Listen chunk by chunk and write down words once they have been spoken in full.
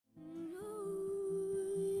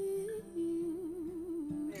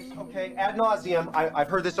Okay, ad nauseum. I've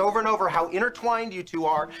heard this over and over, how intertwined you two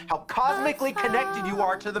are, how cosmically connected you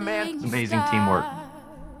are to the man. It's amazing teamwork.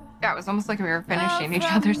 Yeah, it was almost like we were finishing each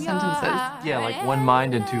other's sentences. Yeah, like one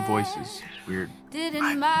mind and two voices. It's weird.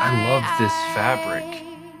 I love this fabric.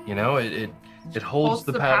 You know, it holds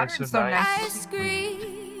the pattern so nicely.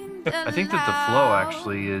 I think that the flow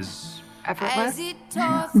actually is Effortless.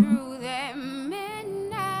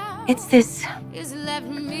 It's this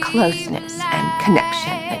closeness and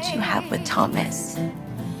connection that you have with Thomas.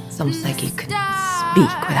 It's almost like you could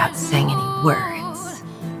speak without saying any words.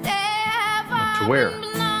 to wear. Here?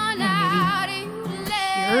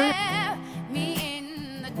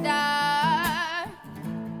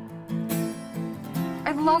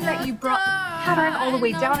 I love that you brought the pattern all the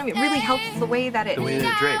way down. I mean, it really helps the way that it... The way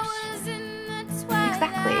that it drapes.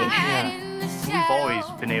 Exactly. Yeah. We've always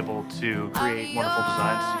been able to create wonderful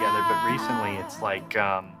designs together, but recently it's like,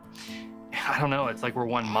 I don't know, it's like we're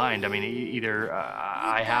one mind. I mean, either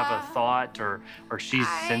I have a thought or she's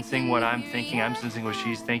sensing what I'm thinking, I'm sensing what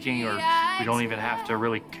she's thinking, or we don't even have to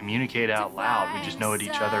really communicate out loud. We just know what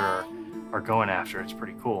each other are going after. It's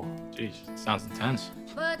pretty cool. Jeez, it sounds intense.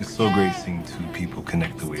 It's so great seeing two people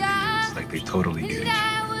connect the way they do. It's like they totally get each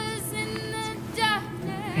other.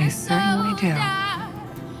 They certainly do.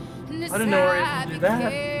 I didn't know we were able to do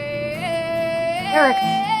that. Eric,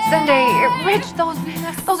 Sunday, Rich,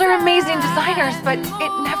 those are amazing designers, but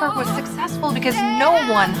it never was successful because no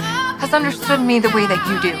one has understood me the way that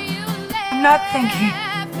you do. I'm not thinking.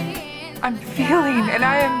 I'm feeling, and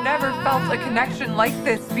I have never felt a connection like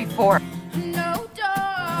this before.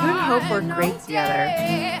 You and Hope work great together.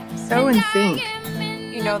 So in sync.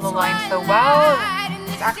 You know the line so well,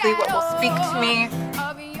 exactly what will speak to me.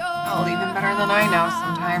 Oh, even better than I know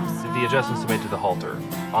sometimes. The adjustments made to the halter.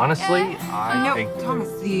 Honestly, I think... Thomas,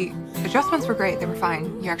 the adjustments were great. They were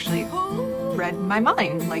fine. You actually read my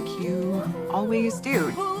mind like you always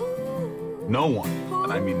do. No one,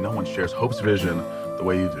 and I mean no one, shares Hope's vision the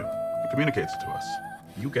way you do. It communicates it to us.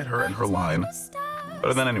 You get her and her line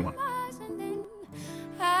better than anyone.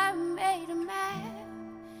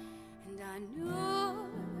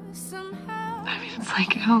 I mean, it's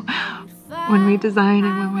like how when we design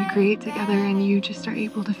and when we create together and you just are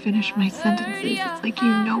able to finish my sentences, it's like you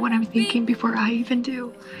know what I'm thinking before I even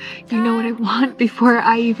do. You know what I want before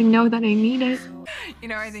I even know that I need it. You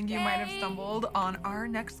know, I think you might have stumbled on our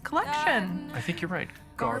next collection. I think you're right.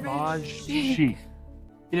 Garbage chic.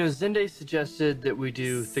 You know, Zende suggested that we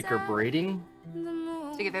do thicker braiding.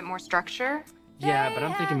 To give it more structure? Yeah, but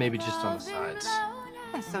I'm thinking maybe just on the sides.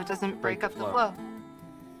 So it doesn't break up the flow.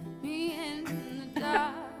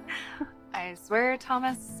 I swear,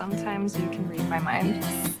 Thomas, sometimes you can read my mind.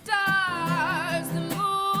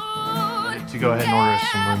 To go ahead and order us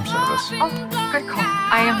some room service. Oh, good call.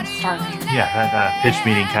 I am starving. Yeah, that pitch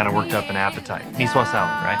meeting kind of worked up an appetite. Niswa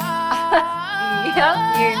salad, right? Yeah,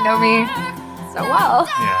 you know me so well.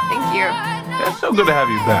 Yeah. Thank you. Yeah, it's so good to have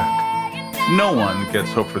you back. No one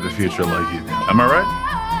gets hope for the future like you do. Am I right?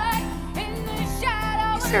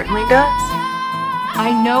 He certainly does.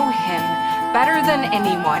 I know him better than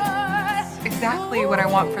anyone. It's exactly what I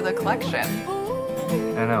want for the collection.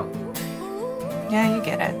 I know. Yeah, you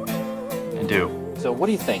get it. I do. So what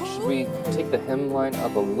do you think? Should we take the hemline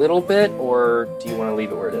up a little bit, or do you want to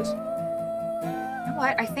leave it where it is? You know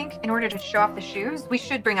what? I think in order to show off the shoes, we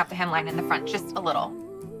should bring up the hemline in the front just a little.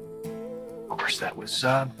 Of course, that was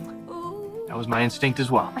my instinct as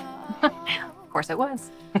well. Of course it was.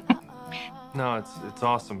 No, it's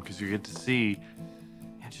awesome because you get to see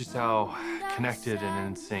just how connected and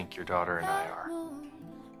in sync your daughter and I are.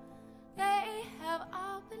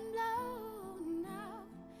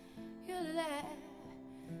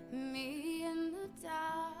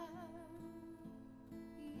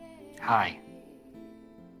 Hi.